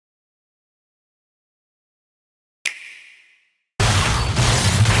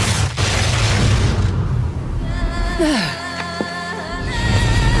Viola,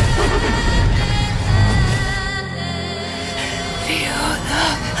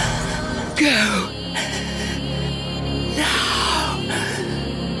 go.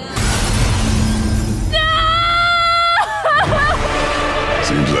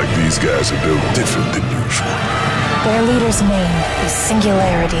 Seems like these guys are built different than usual. Their leader's name is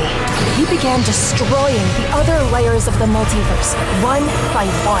Singularity. He began destroying the other layers of the multiverse, one by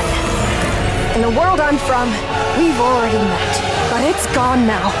one. In the world I'm from, we've already met. But it's gone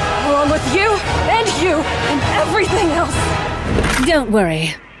now, along with you, and everything else. Don't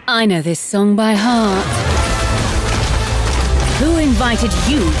worry, I know this song by heart. Who invited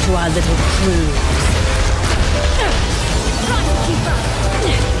you to our little cruise?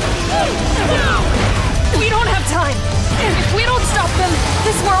 We don't have time! If we don't stop them,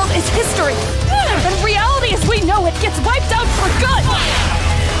 this world is history! And reality as we know it gets wiped out for good!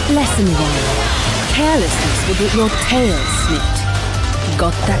 Lesson 1. Carelessness will get your tail snipped.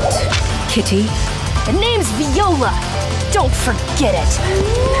 Got that, kitty? The name's Viola! Don't forget it!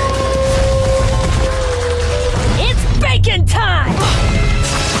 It's bacon time!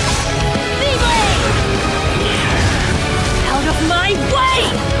 Out of my way!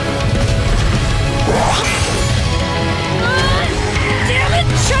 Damn it,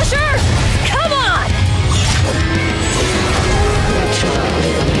 Cheshire! Come on!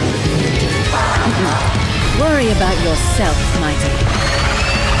 Worry about yourself, mighty.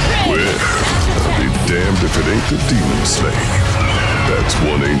 Well, I'll be damned if it ain't the demon slaying. That's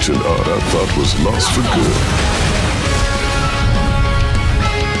one ancient art I thought was lost for good.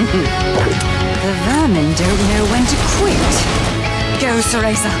 The vermin don't know when to quit. Go,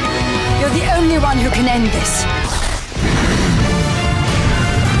 Cereza. You're the only one who can end this.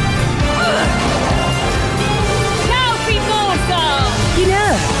 You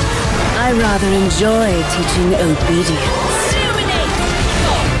know, I rather enjoy teaching obedience.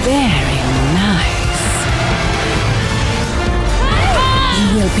 Very nice. You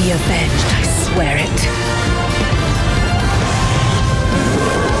will be avenged, I swear it.